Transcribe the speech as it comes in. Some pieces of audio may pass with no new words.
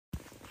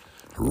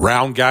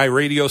Round Guy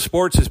Radio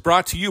Sports is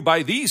brought to you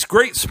by these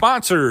great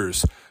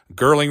sponsors.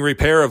 Girling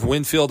Repair of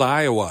Winfield,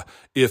 Iowa.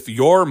 If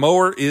your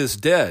mower is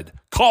dead,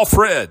 call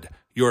Fred,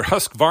 your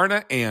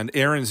Husqvarna and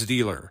Aaron's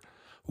dealer.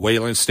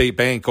 Wayland State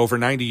Bank, over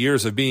 90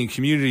 years of being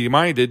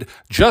community-minded,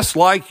 just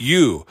like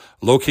you,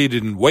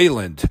 located in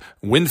Wayland,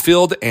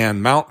 Winfield,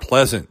 and Mount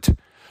Pleasant.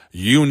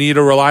 You need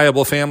a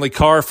reliable family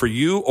car for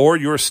you or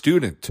your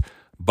student.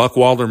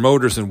 Buckwalder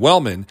Motors in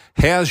Wellman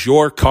has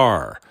your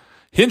car.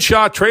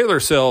 Hinshaw Trailer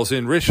Sales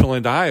in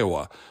Richland,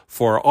 Iowa,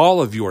 for all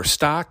of your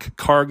stock,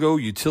 cargo,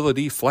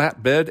 utility,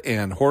 flatbed,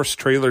 and horse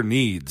trailer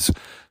needs.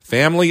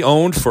 Family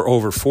owned for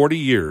over 40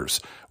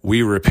 years.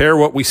 We repair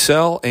what we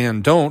sell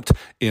and don't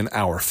in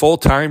our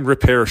full-time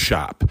repair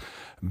shop.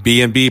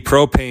 B&B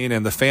Propane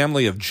and the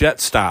family of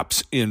Jet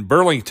Stops in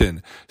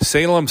Burlington,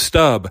 Salem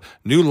Stub,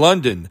 New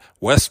London,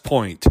 West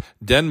Point,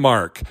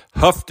 Denmark,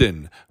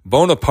 Houghton,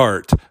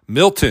 Bonaparte,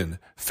 Milton,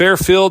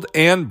 Fairfield,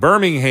 and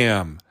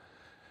Birmingham.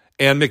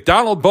 And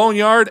McDonald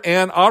Boneyard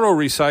and Auto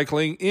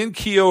Recycling in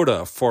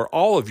Keota for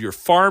all of your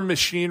farm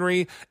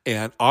machinery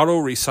and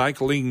auto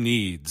recycling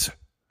needs.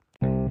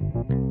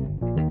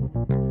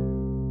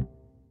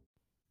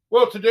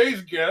 Well,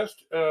 today's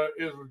guest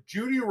is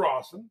Judy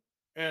Rawson,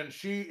 and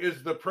she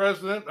is the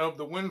president of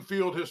the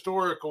Winfield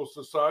Historical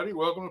Society.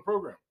 Welcome to the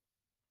program.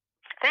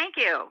 Thank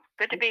you.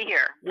 Good to be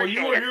here. Well,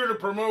 you are here to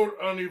promote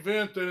an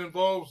event that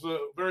involves the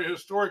very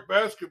historic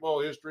basketball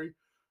history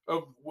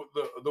of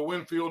the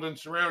Winfield and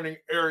surrounding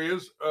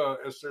areas,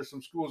 as there's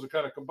some schools that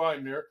kind of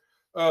combine there.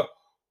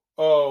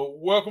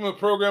 Welcome to the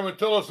program, and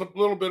tell us a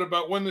little bit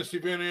about when this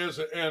event is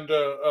and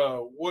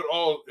what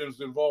all is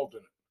involved in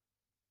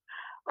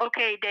it.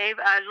 Okay, Dave,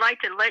 I'd like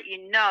to let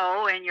you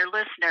know and your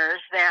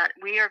listeners that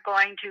we are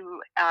going to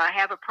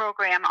have a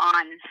program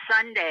on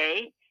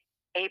Sunday,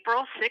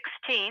 April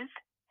 16th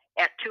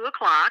at 2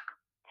 o'clock,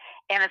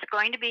 and it's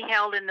going to be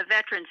held in the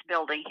Veterans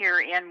Building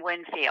here in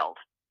Winfield.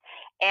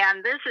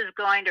 And this is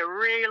going to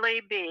really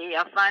be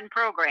a fun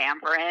program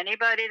for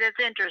anybody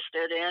that's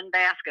interested in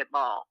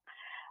basketball.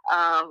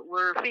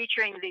 We're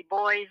featuring the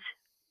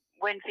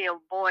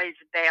Winfield boys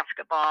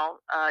basketball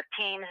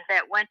teams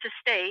that went to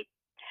state,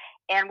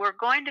 and we're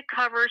going to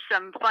cover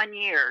some fun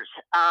years.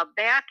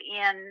 Back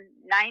in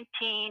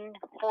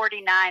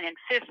 1949 and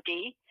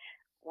 50,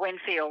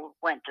 Winfield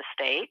went to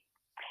state,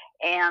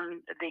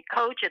 and the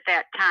coach at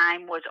that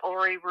time was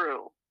Ori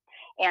Rue.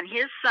 And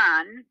his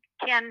son,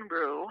 Ken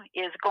Rue,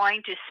 is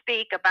going to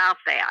speak about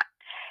that.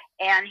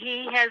 And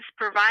he has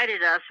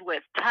provided us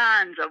with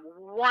tons of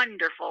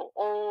wonderful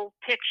old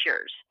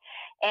pictures.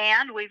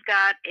 And we've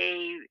got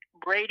a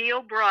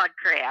radio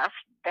broadcast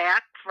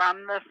back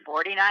from the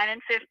 49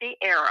 and 50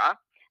 era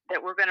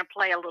that we're going to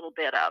play a little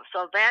bit of.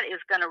 So that is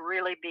going to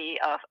really be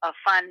a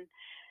fun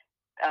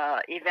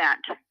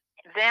event.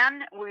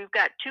 Then we've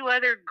got two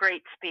other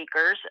great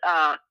speakers,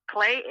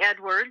 Clay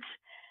Edwards,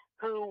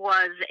 who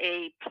was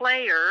a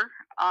player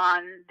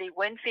on the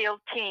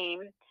Winfield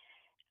team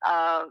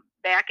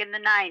back in the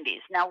 90s.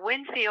 Now,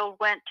 Winfield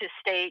went to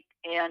state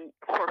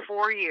for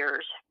 4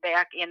 years,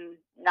 back in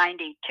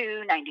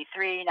 92,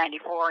 93,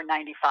 94, and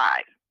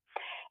 95.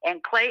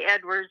 And Clay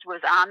Edwards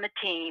was on the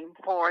team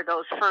for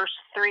those first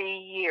 3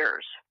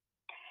 years.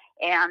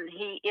 And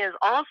he is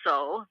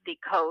also the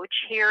coach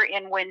here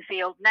in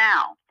Winfield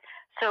now.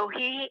 So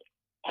he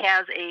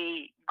has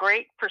a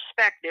great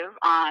perspective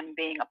on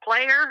being a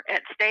player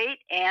at state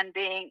and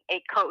being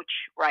a coach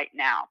right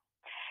now.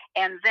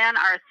 And then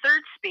our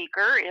third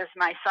speaker is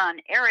my son,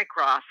 Eric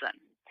Rawson.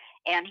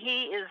 And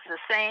he is the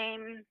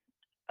same,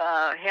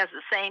 has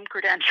the same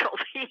credentials.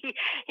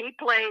 He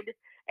played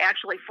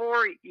actually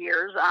 4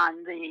 years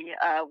on the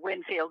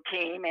Winfield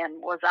team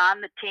and was on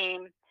the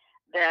team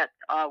that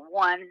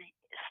won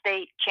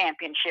state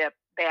championship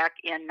back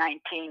in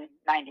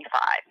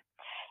 1995.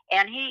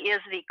 And he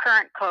is the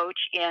current coach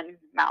in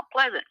Mount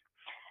Pleasant.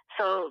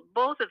 So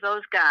both of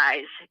those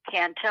guys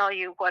can tell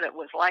you what it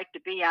was like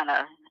to be on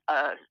a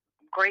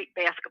great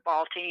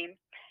basketball team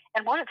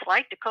and what it's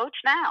like to coach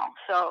now.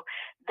 So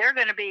they're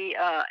going to be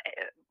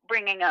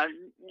bringing a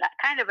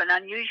kind of an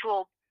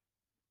unusual,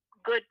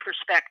 good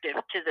perspective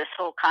to this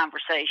whole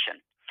conversation.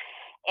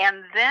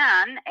 And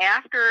then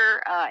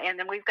after, and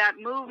then we've got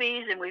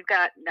movies, and we've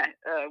got,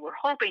 we're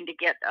hoping to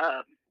get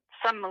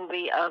some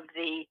movie of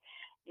the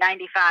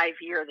 95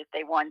 year that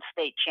they won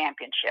state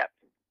championship.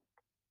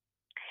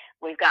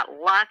 We've got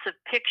lots of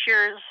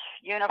pictures,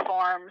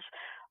 uniforms,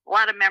 a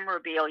lot of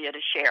memorabilia to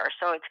share.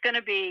 So it's going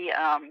to be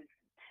a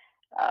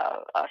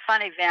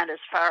fun event as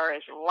far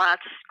as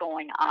lots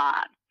going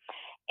on.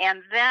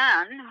 And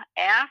then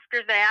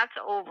after that's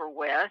over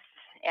with,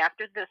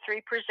 after the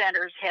three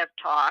presenters have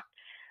talked,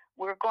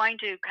 we're going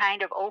to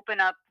kind of open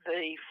up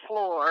the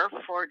floor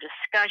for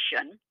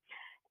discussion.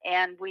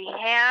 And we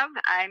have,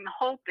 I'm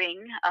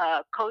hoping,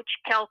 Coach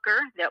Kelker,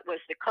 that was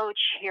the coach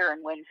here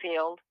in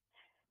Winfield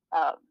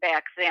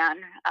back then,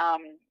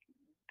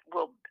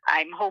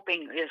 I'm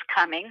hoping is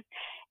coming,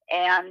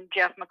 and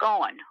Jeff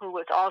McGowan, who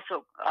was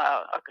also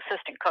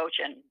assistant coach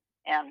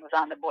and was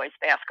on the boys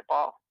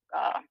basketball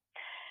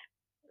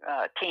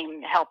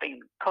team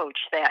helping coach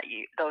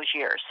those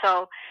years.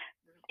 So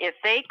if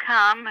they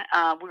come,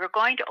 we're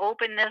going to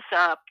open this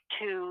up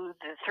to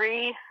the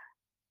three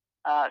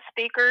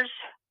speakers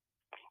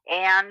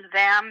and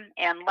them,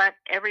 and let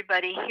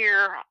everybody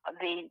hear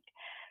the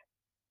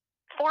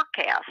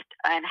forecast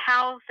and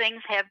how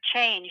things have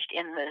changed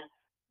in the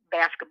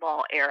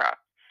basketball era.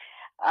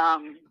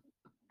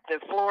 The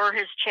floor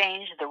has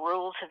changed, the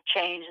rules have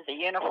changed, the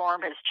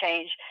uniform has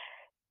changed.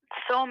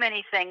 So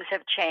many things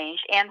have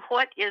changed, and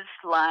what is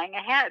lying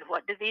ahead?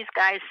 What do these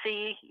guys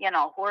see?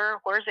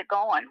 Where's it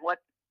going? What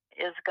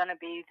is going to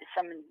be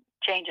some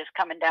changes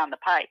coming down the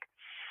pike?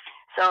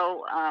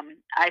 So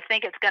I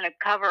think it's going to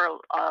cover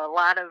a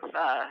lot of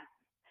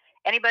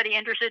anybody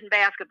interested in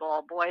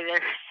basketball. Boy,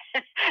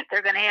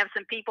 they're going to have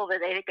some people that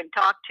they can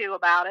talk to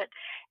about it,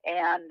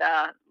 and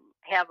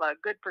have a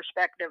good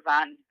perspective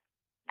on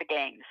the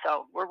game.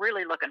 So we're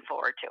really looking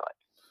forward to it.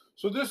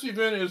 So this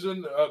event is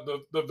in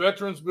the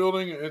Veterans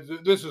Building.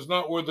 This is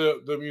not where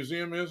the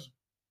museum is?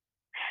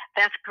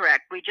 That's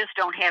correct. We just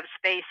don't have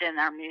space in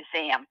our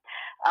museum.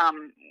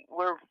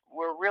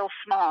 We're real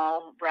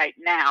small right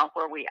now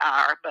where we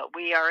are, but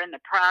we are in the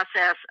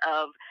process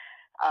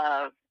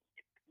of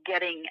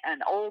getting an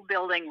old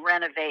building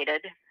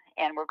renovated,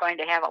 and we're going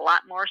to have a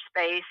lot more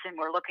space, and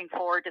we're looking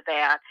forward to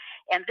that.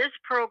 And this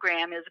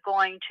program is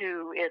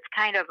it's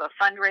kind of a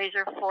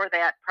fundraiser for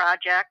that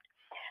project.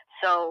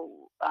 So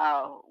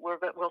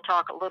we'll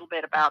talk a little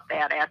bit about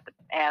that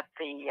at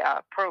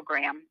the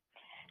program,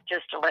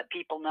 just to let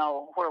people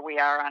know where we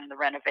are on the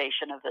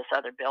renovation of this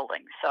other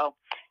building. So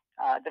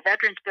the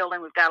Veterans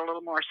Building, we've got a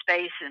little more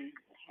space and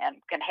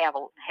can have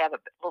a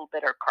little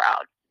bigger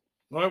crowd.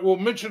 All right, we'll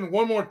mention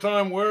one more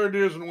time where it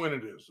is and when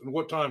it is and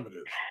what time it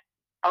is.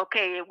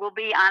 Okay, it will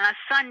be on a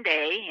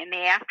Sunday in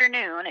the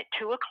afternoon at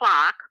 2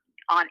 o'clock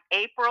on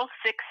April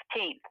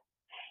 16th.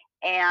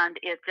 And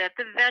it's at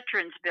the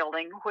Veterans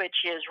Building,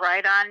 which is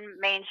right on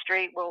Main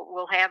Street.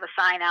 We'll have a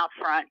sign out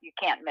front. You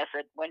can't miss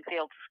it.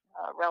 Winfield's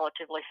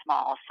relatively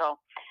small, so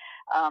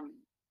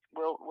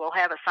we'll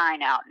have a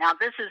sign out. Now,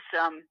 this is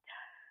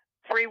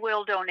free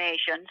will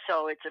donation,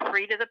 so it's a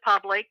free to the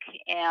public,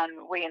 and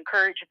we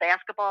encourage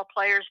basketball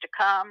players to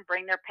come,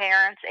 bring their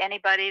parents,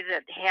 anybody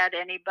that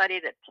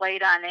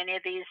played on any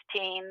of these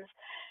teams.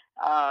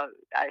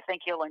 I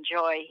think you'll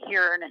enjoy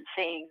hearing and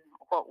seeing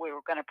what we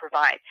were going to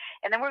provide.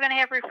 And then we're going to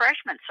have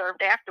refreshments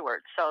served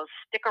afterwards. So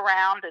stick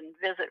around and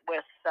visit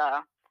with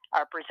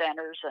our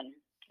presenters, and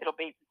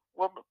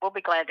we'll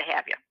be glad to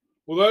have you.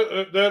 Well,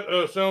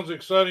 that sounds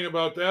exciting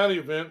about that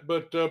event.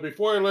 But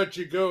before I let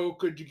you go,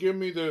 could you give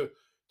me the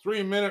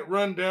 3-minute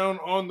rundown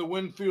on the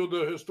Winfield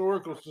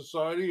Historical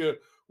Society,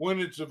 when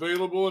it's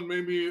available, and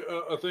maybe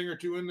a thing or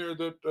two in there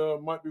that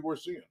might be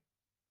worth seeing?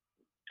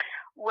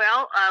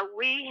 Well,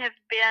 we have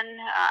been,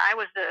 I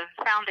was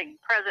the founding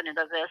president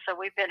of this, so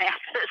we've been at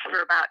this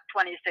for about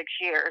 26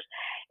 years.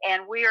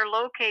 And we are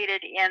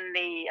located in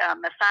the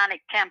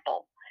Masonic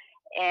Temple,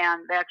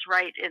 and that's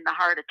right in the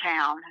heart of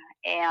town.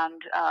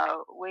 And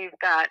we've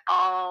got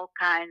all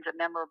kinds of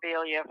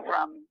memorabilia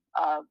from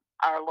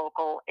our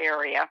local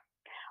area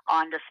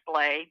on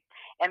display.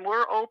 And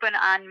we're open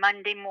on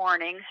Monday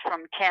mornings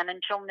from 10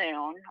 until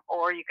noon,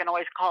 or you can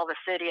always call the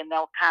city and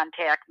they'll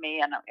contact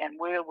me, and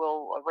we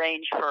will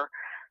arrange for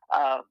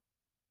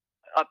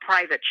a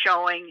private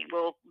showing.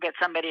 We'll get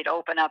somebody to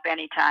open up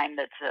anytime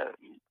that's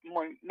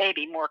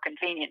maybe more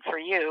convenient for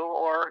you,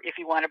 or if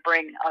you want to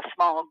bring a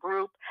small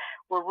group.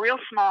 We're real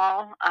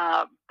small,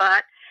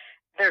 but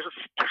there's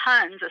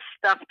tons of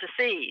stuff to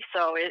see,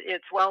 so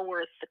it's well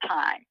worth the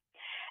time.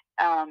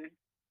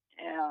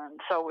 And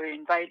so we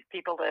invite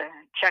people to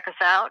check us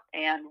out,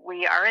 and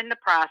we are in the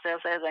process,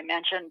 as I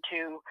mentioned,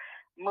 to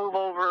move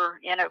over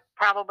in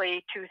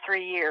probably 2-3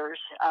 years,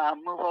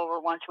 move over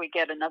once we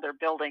get another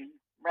building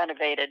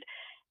renovated,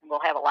 and we'll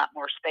have a lot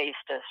more space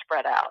to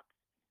spread out.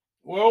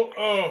 Well,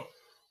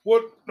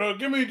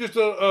 give me just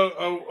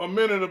a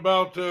minute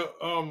about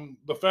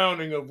the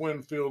founding of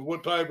Winfield.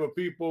 What type of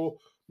people,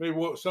 maybe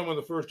what some of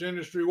the first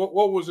industry,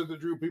 what was it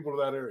that drew people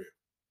to that area?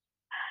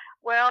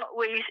 Well,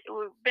 we've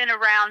been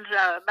around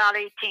about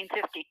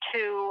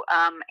 1852,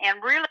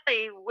 and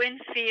really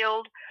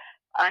Winfield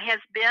has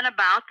been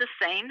about the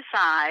same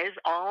size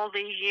all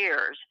these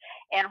years.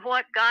 And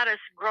what got us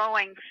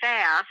growing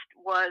fast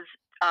was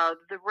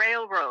the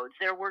railroads.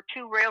 There were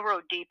 2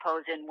 railroad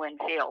depots in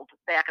Winfield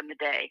back in the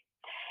day.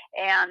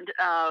 And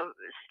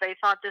they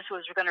thought this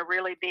was going to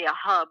really be a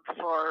hub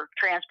for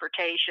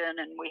transportation,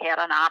 and we had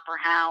an opera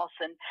house,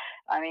 and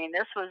I mean,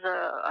 this was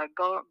a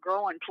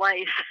growing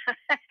place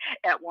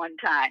at one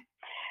time.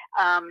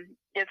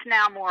 It's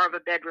now more of a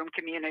bedroom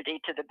community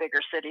to the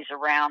bigger cities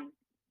around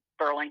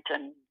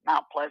Burlington,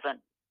 Mount Pleasant,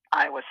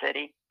 Iowa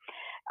City,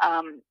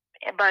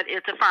 but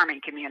it's a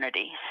farming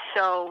community.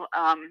 So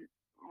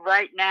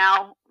right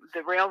now,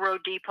 the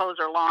railroad depots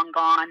are long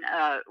gone.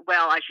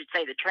 Well, I should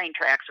say the train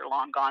tracks are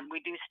long gone. We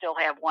do still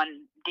have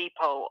one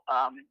depot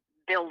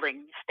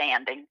building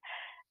standing.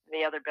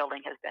 The other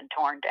building has been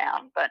torn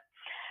down, but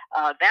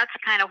that's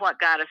kind of what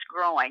got us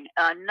growing.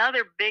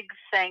 Another big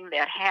thing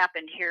that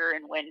happened here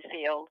in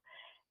Winfield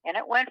and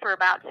it went for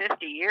about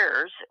 50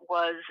 years,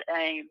 was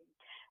a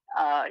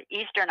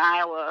Eastern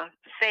Iowa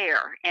fair,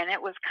 and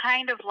it was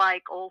kind of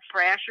like Old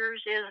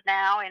Thrashers is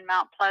now in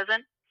Mount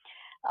Pleasant.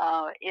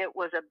 It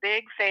was a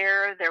big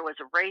fair. There was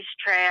a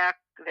racetrack.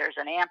 Was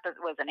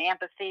an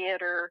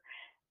amphitheater.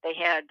 They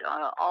had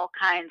all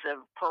kinds of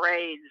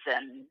parades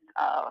and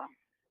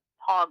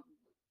hog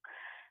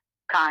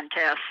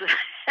contests,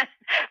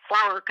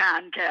 flower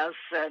contests,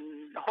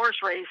 and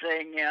horse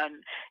racing,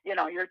 and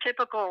your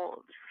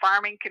typical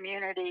farming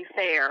community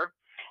fair.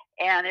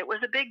 And it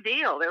was a big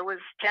deal. There was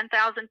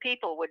 10,000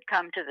 people would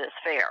come to this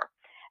fair.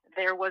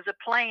 There was a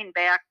plane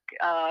back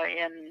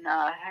in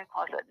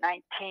was it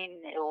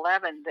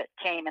 1911 that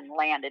came and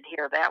landed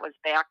here. That was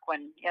back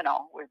when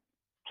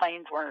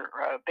planes were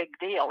a big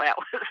deal. That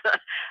was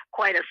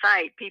quite a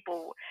sight.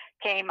 People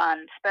came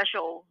on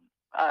special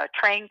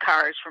train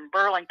cars from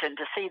Burlington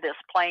to see this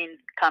plane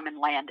come and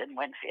land in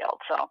Winfield.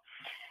 So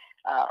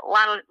a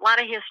lot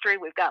of history.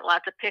 We've got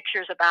lots of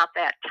pictures about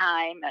that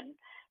time and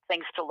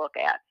things to look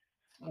at.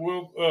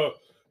 Well,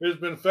 it's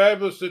been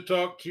fabulous to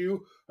talk to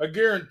you. I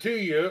guarantee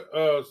you,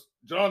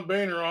 John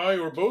Bain or I,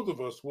 or both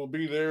of us, will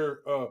be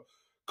there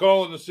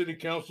calling the city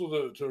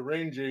council to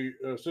arrange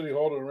city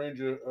hall to arrange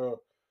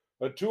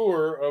a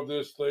tour of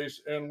this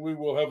place, and we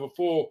will have a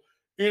full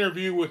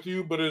interview with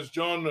you. But as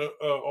John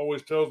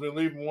always tells me,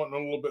 leave him wanting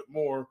a little bit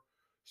more.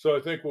 So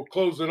I think we'll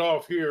close it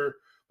off here.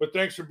 But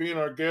thanks for being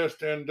our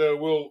guest, and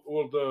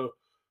we'll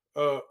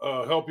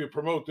help you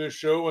promote this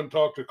show and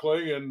talk to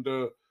Clay and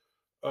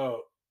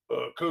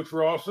Coach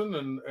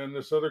Rawson and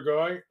this other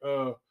guy.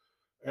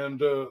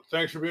 And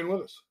thanks for being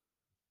with us.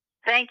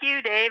 Thank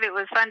you, Dave. It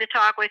was fun to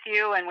talk with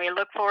you, and we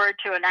look forward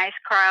to a nice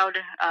crowd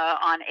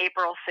on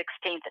April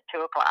 16th at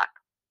 2 o'clock.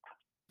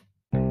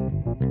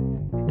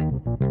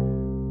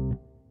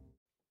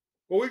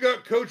 Well, we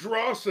got Coach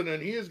Rawson,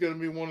 and he is going to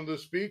be one of the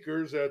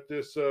speakers at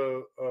this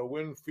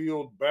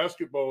Winfield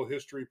basketball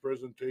history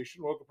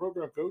presentation. Welcome to the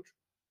program, Coach.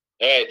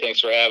 Hey, thanks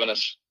for having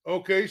us.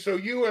 Okay, so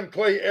you and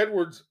Clay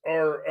Edwards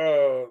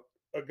are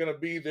going to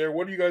be there.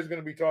 What are you guys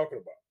going to be talking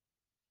about?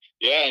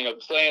 Yeah,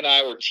 Clay and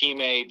I were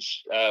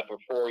teammates for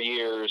 4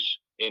 years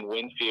in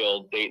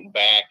Winfield, dating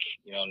back,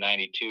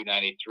 92,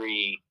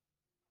 93,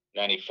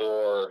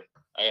 94.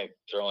 I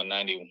throw in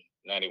 90,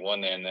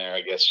 91 in there,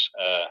 I guess.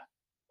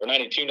 Or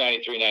 92,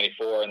 93,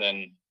 94, and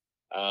then,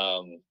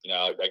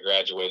 I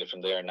graduated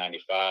from there in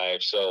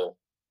 95. So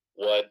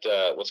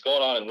what's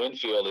going on in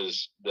Winfield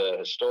is the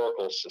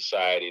Historical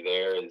Society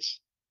there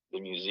is the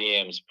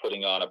museum's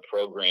putting on a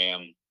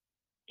program,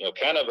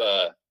 kind of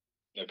a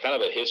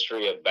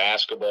history of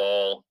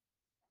basketball,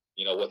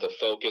 with a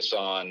focus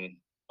on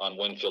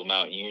Winfield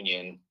Mount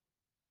Union,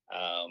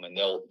 and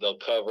they'll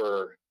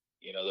cover,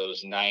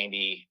 those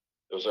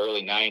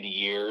early 90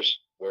 years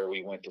where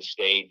we went to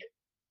state,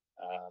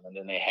 and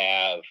then they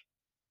have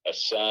a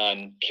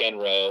son, Ken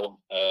Rowe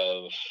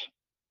of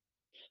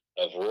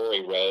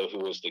Rory Rowe, who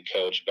was the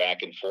coach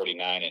back in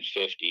 49 and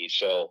 50.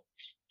 So,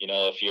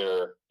 if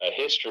you're a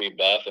history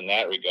buff in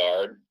that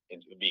regard,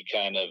 it would be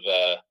kind of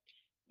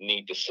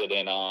neat to sit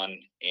in on.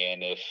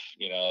 And if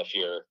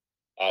you're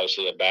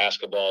obviously a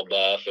basketball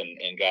buff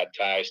and got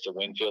ties to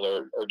Winfield,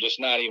 or just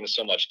not even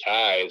so much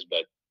ties,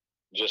 but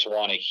just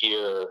want to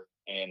hear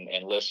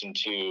and listen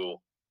to,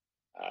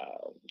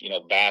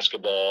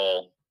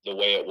 basketball the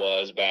way it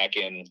was back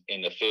in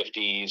the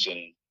 50s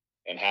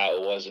and how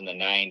it was in the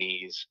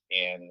 90s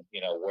and,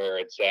 where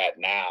it's at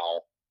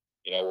now,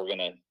 we're going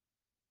to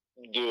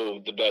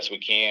do the best we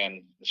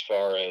can as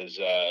far as,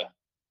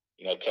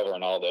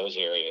 covering all those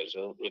areas.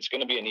 It's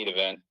going to be a neat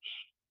event.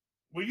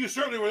 Well, you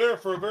certainly were there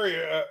for a very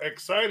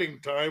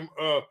exciting time.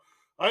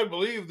 I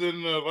believe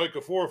in like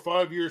a 4 or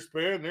 5 year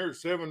span,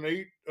 there's 7,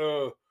 8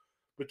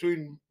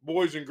 between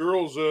boys and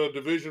girls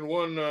Division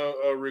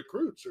I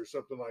recruits or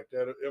something like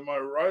that. Am I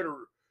right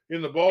or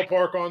in the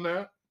ballpark on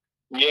that?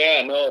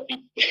 Yeah, no,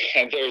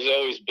 there's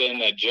always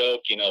been a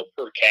joke,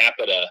 per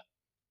capita,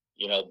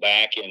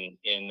 back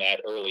in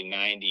that early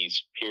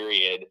 90s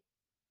period,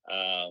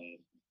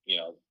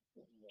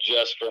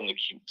 just from the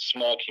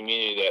small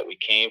community that we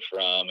came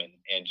from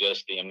and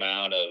just the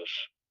amount of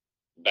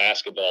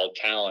basketball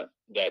talent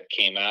that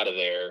came out of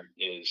there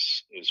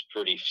is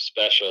pretty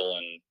special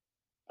and,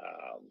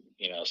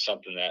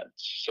 something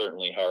that's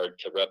certainly hard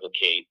to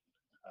replicate,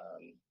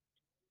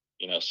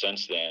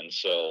 since then.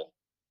 So,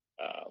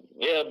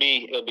 it'll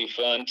be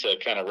fun to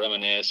kind of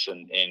reminisce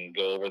and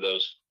go over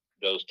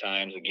those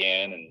times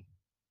again.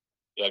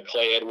 And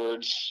Clay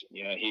Edwards,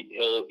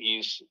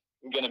 he's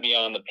going to be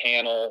on the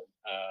panel.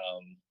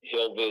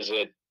 He'll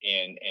visit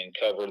and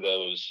cover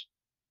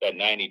that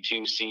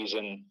 92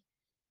 season.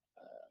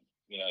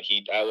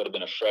 I would have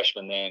been a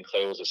freshman then.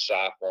 Clay was a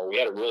sophomore. We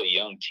had a really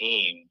young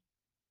team,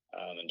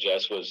 and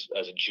Jess was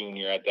as a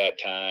junior at that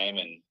time,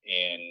 and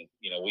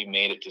we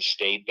made it to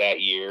state that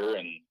year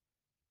and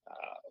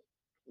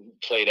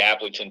played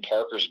Appleton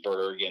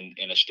Parkersburg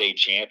in a state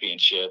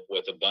championship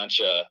with a bunch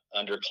of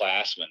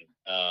underclassmen.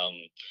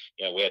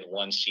 We had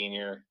one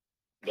senior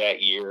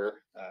that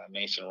year,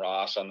 Mason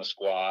Ross, on the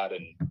squad,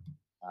 and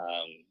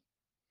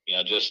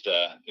just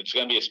it's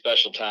going to be a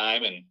special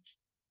time. And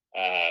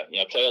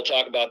Clay will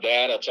talk about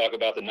that. I'll talk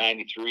about the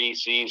 '93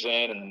 season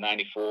and the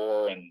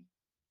 '94, and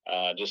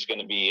just going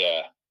to be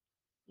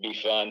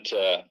fun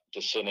to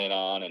sit in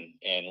on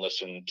and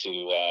listen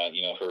to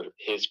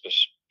his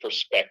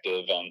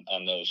perspective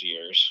on those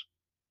years.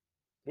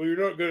 Well, you're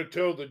not going to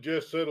tell the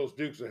Jess Settles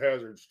Dukes of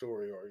Hazzard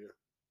story, are you?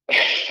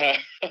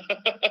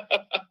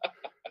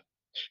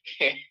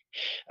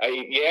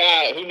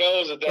 Yeah, who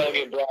knows if that'll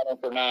get brought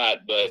up or not?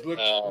 But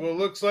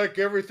looks like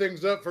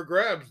everything's up for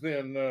grabs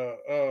then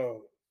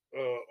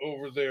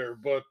over there.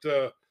 But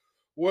tell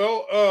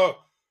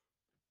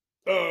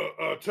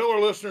our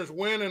listeners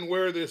when and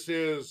where this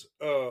is,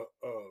 and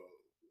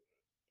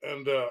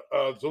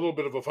it's a little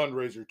bit of a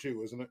fundraiser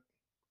too, isn't it?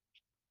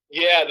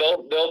 Yeah,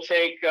 they'll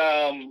take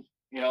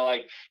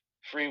like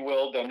free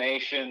will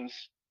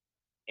donations,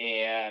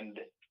 and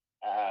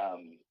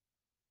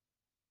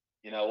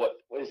what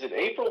is it,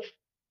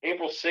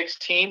 April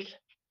 16th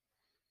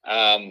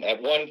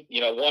at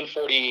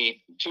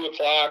 1:40, 2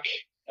 o'clock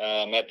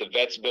at the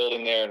Vets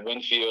building there in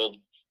Winfield.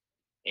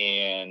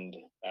 And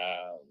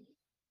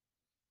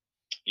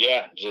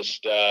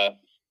just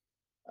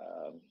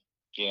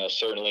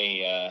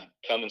certainly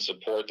come and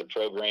support the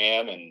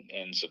program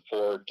and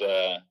support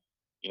the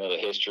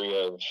history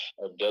of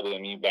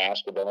WMU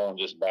basketball and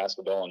just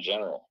basketball in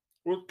general.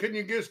 Well, can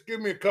you just give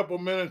me a couple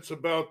minutes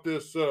about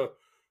this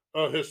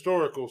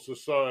historical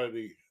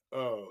society?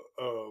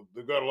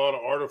 They've got a lot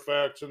of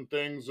artifacts and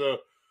things. Go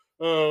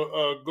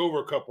over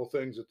a couple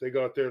things that they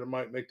got there that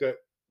might make it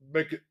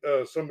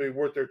somebody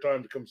worth their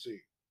time to come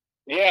see.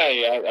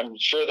 Yeah, I'm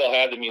sure they'll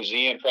have the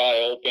museum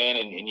probably open,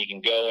 and you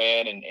can go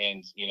in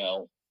and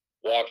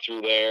walk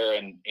through there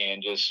and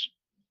just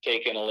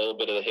take in a little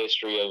bit of the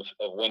history of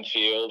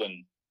Winfield.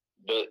 And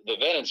the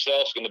event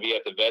itself is going to be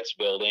at the Vets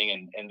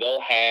building, and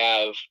they'll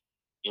have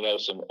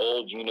some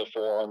old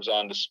uniforms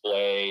on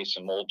display,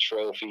 some old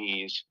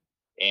trophies,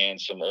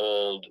 and some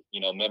old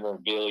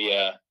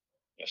memorabilia,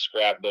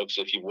 scrapbooks,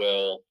 if you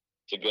will,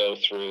 to go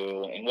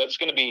through. And what's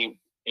going to be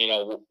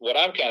what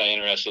I'm kind of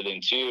interested in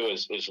too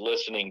is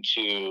listening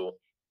to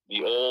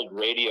the old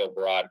radio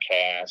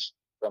broadcast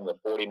from the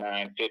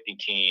 49-50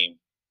 team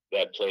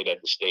that played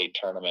at the state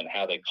tournament,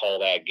 how they call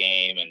that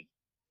game, and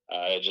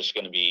it's just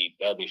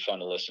that'll be fun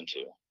to listen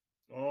to.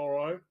 All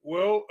right.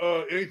 Well,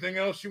 anything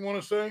else you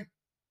want to say?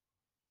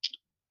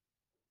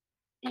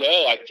 No,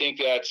 I think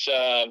that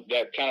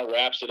kind of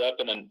wraps it up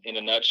in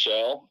a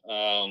nutshell.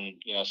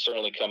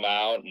 Certainly come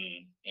out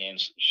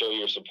and show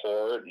your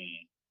support, and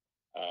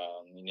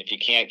if you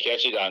can't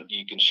catch it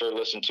you can sure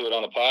listen to it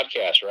on the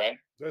podcast, right?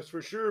 That's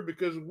for sure,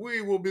 because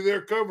we will be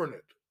there covering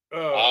it.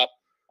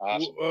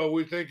 Awesome.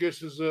 We think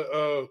this is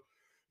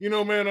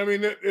man. I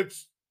mean,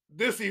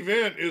 this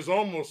event is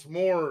almost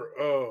more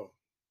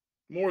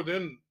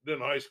than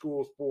high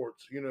school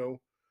sports.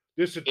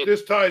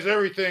 This ties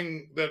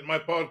everything that my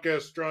podcast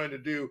is trying to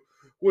do,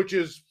 which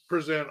is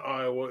present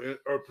Iowa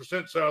or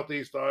present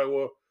Southeast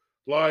Iowa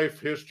life,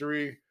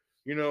 history.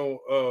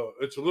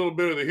 It's a little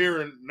bit of the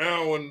here and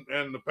now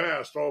and the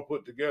past all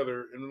put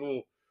together,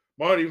 and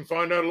might even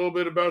find out a little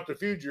bit about the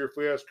future if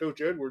we ask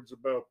Coach Edwards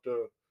about.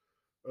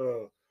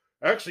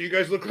 Actually, you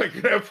guys look like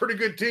you have a pretty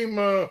good team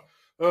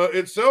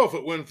itself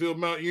at Winfield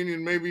Mount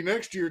Union, maybe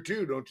next year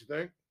too, don't you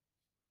think?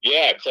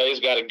 Yeah,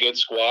 Clay's got a good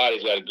squad.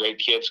 He's got great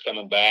kids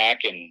coming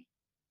back, and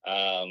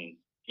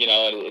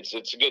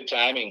it's a good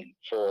timing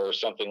for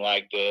something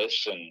like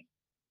this, and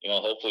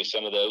hopefully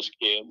some of those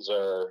kids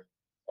are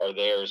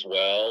there as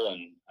well,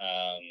 and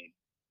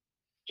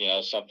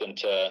something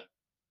to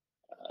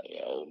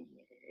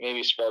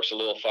maybe sparks a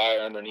little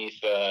fire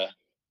underneath them.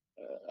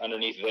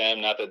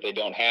 Not that they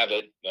don't have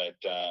it, but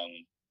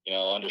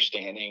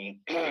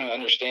understanding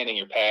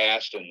your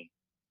past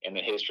and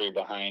the history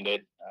behind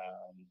it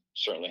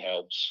certainly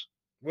helps.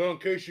 Well, in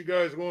case you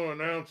guys want to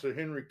announce a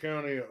Henry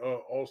County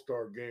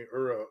All-Star game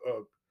or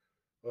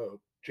a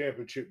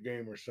championship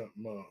game or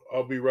something,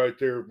 I'll be right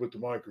there with the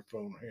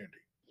microphone handy.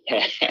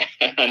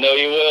 I know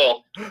you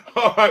will.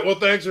 All right. Well,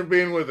 thanks for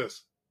being with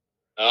us.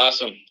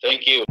 Awesome.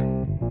 Thank you.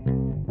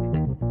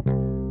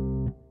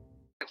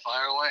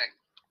 Fire away.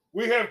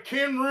 We have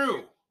Ken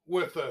Rue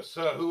with us,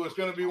 who is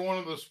going to be one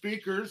of the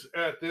speakers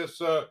at this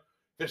the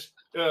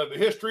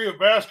History of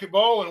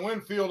Basketball in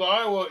Winfield,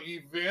 Iowa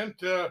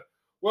event.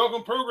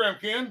 Welcome program,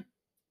 Ken.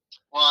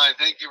 Well, I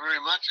thank you very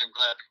much. I'm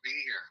glad to be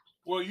here.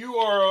 Well, you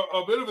are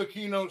a bit of a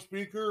keynote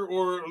speaker,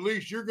 or at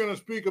least you're going to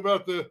speak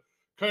about the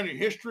kind of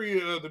history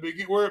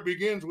where it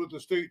begins with the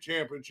state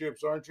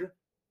championships, aren't you?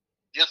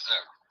 Yes, sir.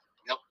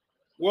 Yep.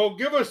 Well,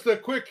 give us the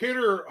quick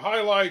hitter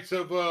highlights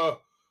of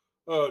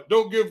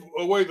don't give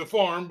away the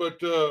farm, but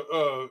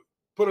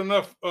put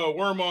enough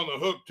worm on the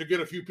hook to get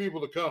a few people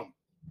to come.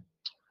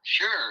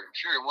 Sure.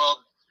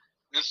 Well,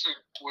 this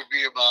would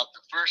be about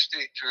the first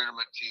state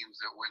tournament teams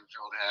that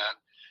Winfield had.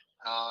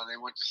 They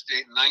went to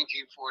state in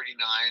 1949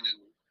 and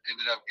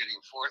ended up getting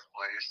fourth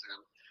place. And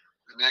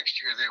the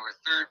next year they were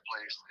third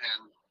place.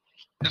 And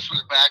this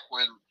was back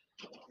when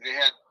they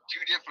had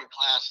two different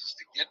classes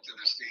to get to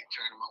the state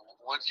tournament.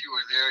 Once you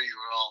were there, you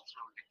were all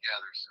thrown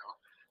together. So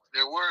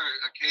there were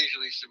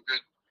occasionally some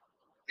good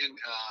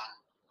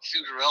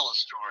Cinderella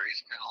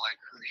stories, kind of like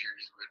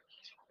Hoosiers, but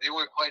they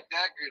weren't quite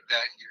that good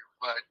that year.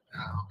 But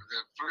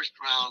the first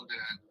round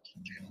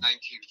in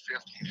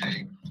 1950,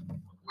 they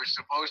were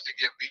supposed to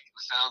get beaten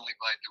soundly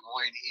by Des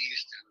Moines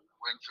East, and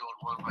Winfield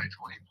won by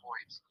 20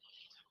 points.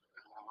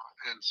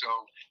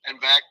 And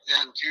back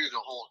then too,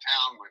 the whole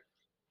town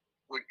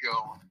would go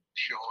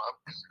show up.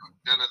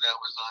 None of that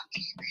was on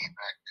TV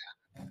back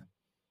then.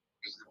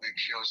 It was the big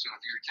show. So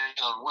if your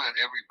town went,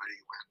 everybody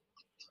went.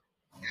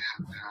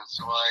 And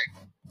so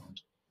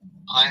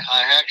I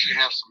actually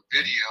have some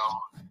video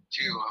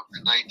too of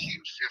the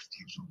 1950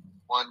 from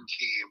one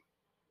team.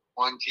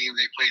 One team,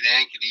 they played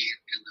Ankeny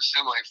in the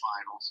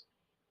semifinals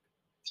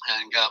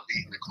and got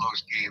beaten a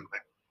close game,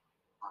 but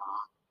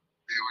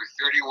they were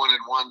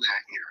 31-1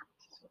 that year.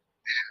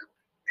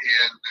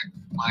 And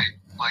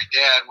my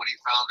dad, when he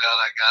found out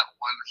I got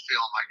one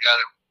film, I got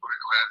it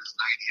at his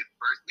 90th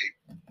birthday.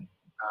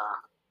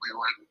 We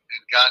went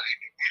and got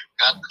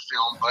the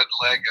film. Bud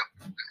Legg of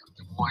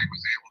Des Moines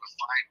was able to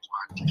find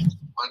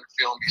one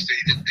film. He said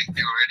he didn't think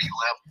there were any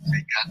left.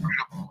 They got rid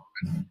of them.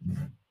 And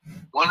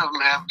one of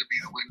them happened to be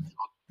the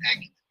Winfield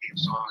Yankee team,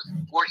 so I was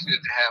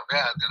fortunate to have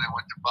that. Then I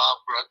went to Bob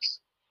Brooks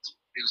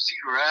in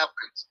Cedar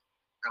Rapids,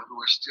 who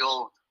was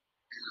still,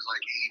 he was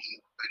like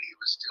 80, but he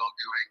was still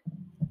doing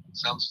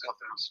some stuff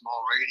at a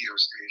small radio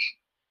station.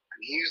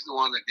 And he's the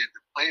one that did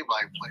the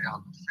play-by-play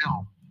on the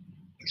film.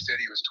 He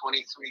said he was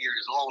 23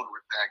 years old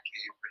with that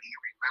game, but he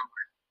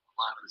remembered a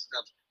lot of the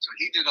stuff. So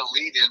he did a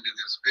lead into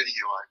this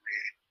video I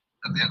made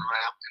and then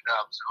wrapped it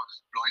up. So it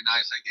was really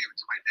nice. I gave it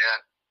to my dad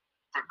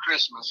for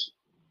Christmas.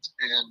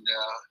 And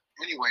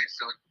anyway,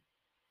 so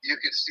you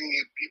could see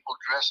people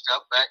dressed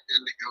up back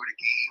then to go to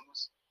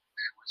games.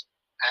 It was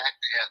packed.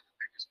 They had the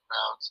biggest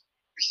crowds.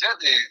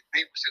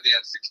 People said they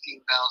had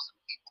 16,000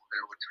 people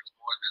there, which was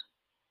more than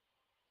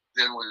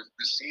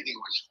the seating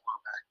was for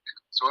back then.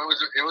 So it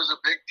was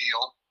a big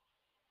deal,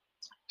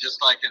 just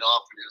like it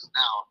often is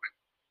now. But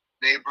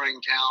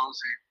neighboring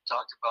towns, they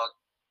talked about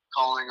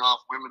calling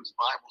off women's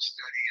Bible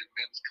study and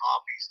men's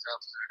coffee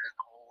stuff at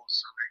holes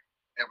so that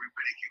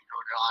everybody can go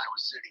to Iowa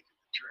City to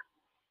the church.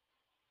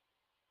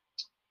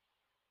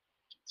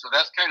 So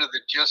that's kind of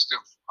the gist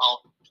of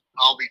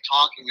I'll be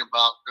talking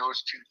about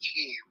those two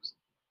teams,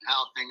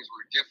 how things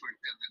were different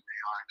then than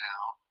they are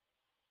now.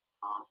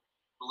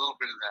 A little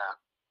bit of that.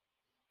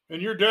 And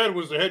your dad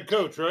was the head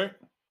coach, right?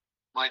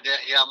 My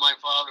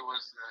father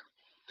was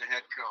the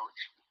head coach.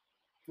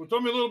 Well, tell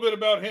me a little bit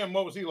about him.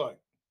 What was he like?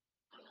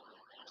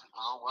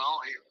 Well,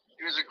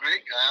 he was a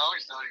great guy. I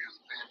always thought he was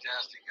a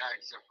fantastic guy,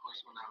 except of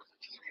course when I was a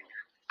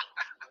teenager.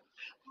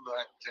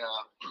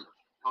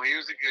 But he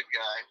was a good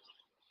guy,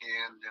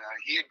 and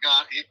he'd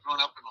grown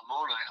up in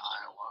Lamoni,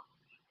 Iowa,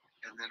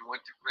 and then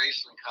went to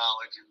Graceland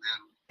College, and then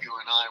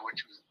UNI,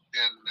 which was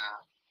then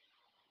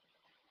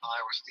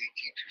Iowa State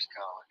Teachers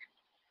College.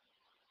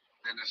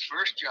 And his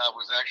first job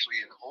was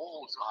actually in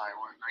Olds,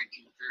 Iowa, in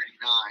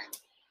 1939.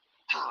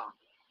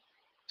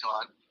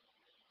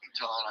 He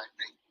taught, I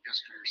think,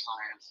 history or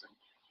science, and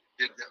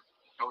did the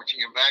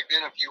coaching. And back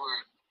then, if you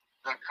were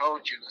the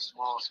coach in a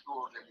small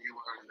school, then you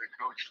were the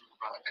coach for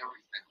about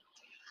everything.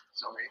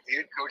 So he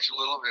had coached a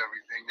little of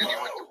everything. Then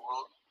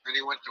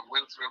he went to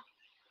Winthrop.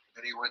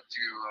 Then he went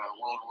to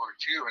World War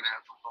II, and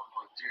after World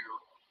War II,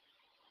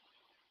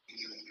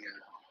 he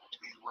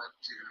went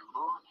to,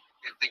 I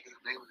can't think of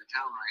the name of the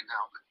town right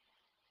now, but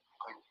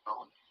I don't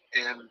know.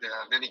 And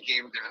then he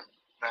came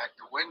back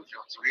to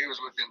Winfield, so he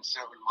was within 7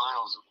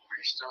 miles of where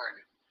he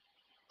started.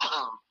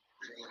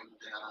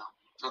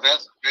 So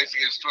that's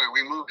basically his story.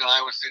 We moved to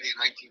Iowa City in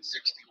 1961,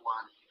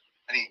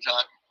 and he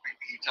taught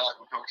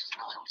and coached in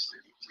Iowa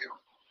City too.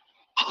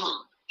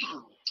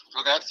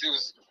 So that's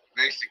his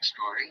basic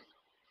story.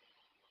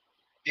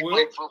 He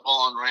played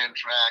football and ran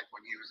track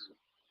when he was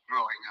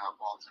growing up,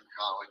 all through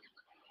college.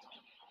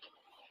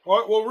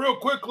 Well, real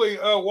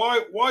quickly,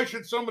 why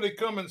should somebody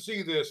come and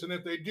see this? And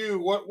if they do,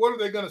 what are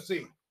they going to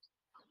see?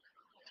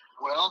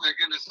 Well, they're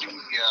going to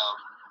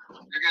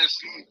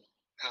see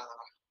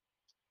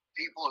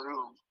people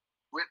who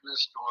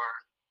witnessed or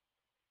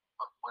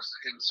was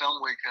in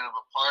some way kind of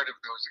a part of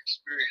those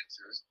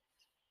experiences.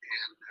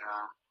 And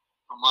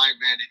from my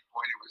vantage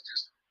point, it was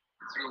just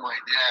through my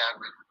dad.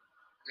 But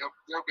there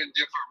have been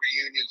different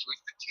reunions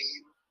with the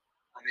team.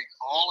 I think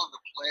all of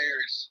the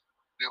players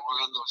that were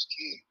on those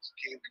teams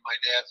came to my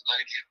dad's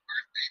 90th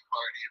birthday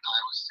party in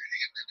Iowa City,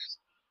 and then his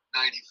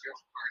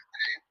 95th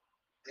birthday,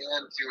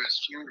 and to his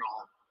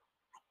funeral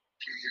a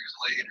few years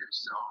later.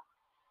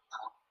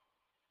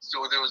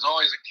 So there was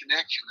always a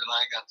connection that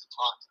I got to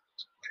talk to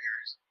those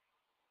players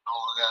and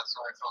all of that. So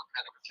I felt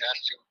kind of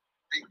attached to them.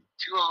 I think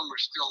 2 of them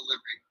are still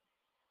living,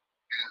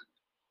 and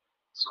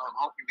so I'm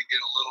hoping to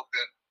get a little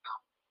bit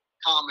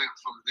comment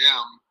from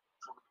them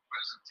from the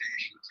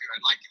presentation too.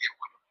 I'd like to get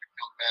one of them to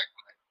come back,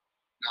 but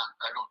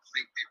I don't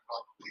think they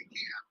probably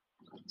can.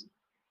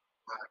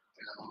 But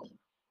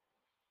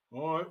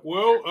all right.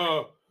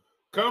 Well,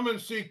 come and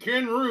see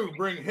Ken Rue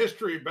bring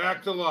history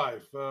back to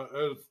life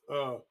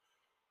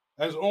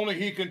as only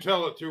he can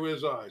tell it through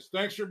his eyes.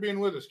 Thanks for being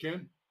with us,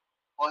 Ken.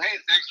 Well, hey,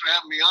 thanks for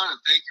having me on, and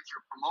thank you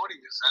for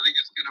promoting this. I think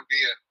it's going to be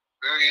a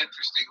very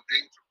interesting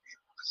thing for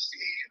people to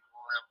see. And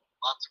we'll have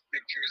lots of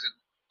pictures and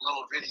a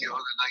little video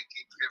of the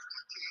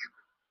 1950 team.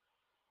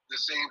 The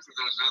same for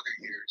those other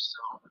years.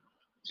 So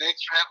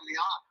thanks for having me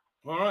on.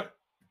 All right.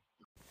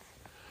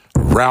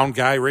 Round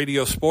Guy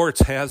Radio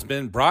Sports has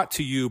been brought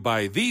to you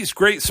by these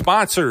great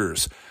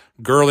sponsors.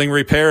 Girling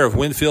Repair of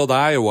Winfield,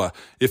 Iowa.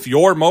 If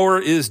your mower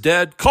is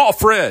dead, call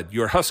Fred,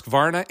 your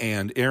Husqvarna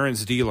and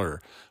Aaron's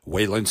dealer.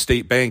 Wayland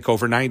State Bank,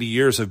 over 90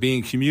 years of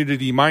being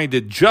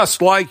community-minded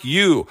just like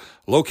you.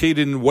 Located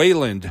in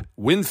Wayland,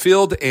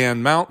 Winfield,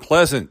 and Mount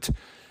Pleasant.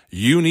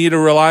 You need a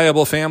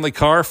reliable family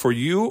car for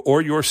you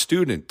or your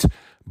student.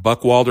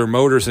 Buckwalder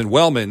Motors in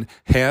Wellman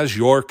has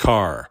your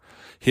car.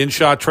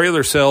 Hinshaw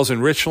Trailer Sales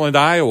in Richland,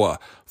 Iowa,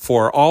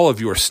 for all of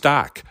your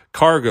stock,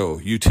 cargo,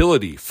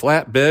 utility,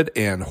 flatbed,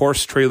 and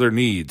horse trailer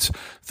needs.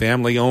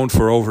 Family owned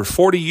for over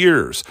 40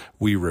 years.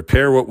 We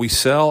repair what we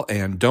sell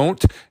and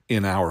don't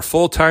in our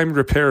full-time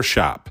repair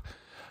shop.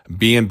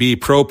 B&B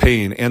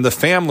Propane and the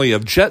family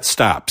of Jet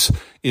Stops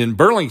in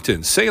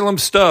Burlington, Salem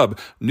Stub,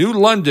 New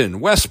London,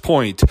 West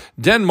Point,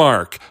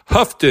 Denmark,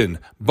 Houghton,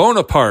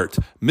 Bonaparte,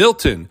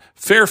 Milton,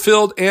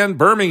 Fairfield, and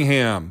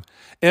Birmingham.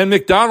 And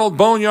McDonald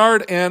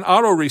Boneyard and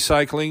Auto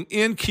Recycling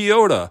in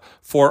Keota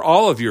for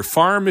all of your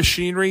farm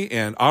machinery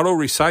and auto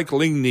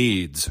recycling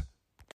needs.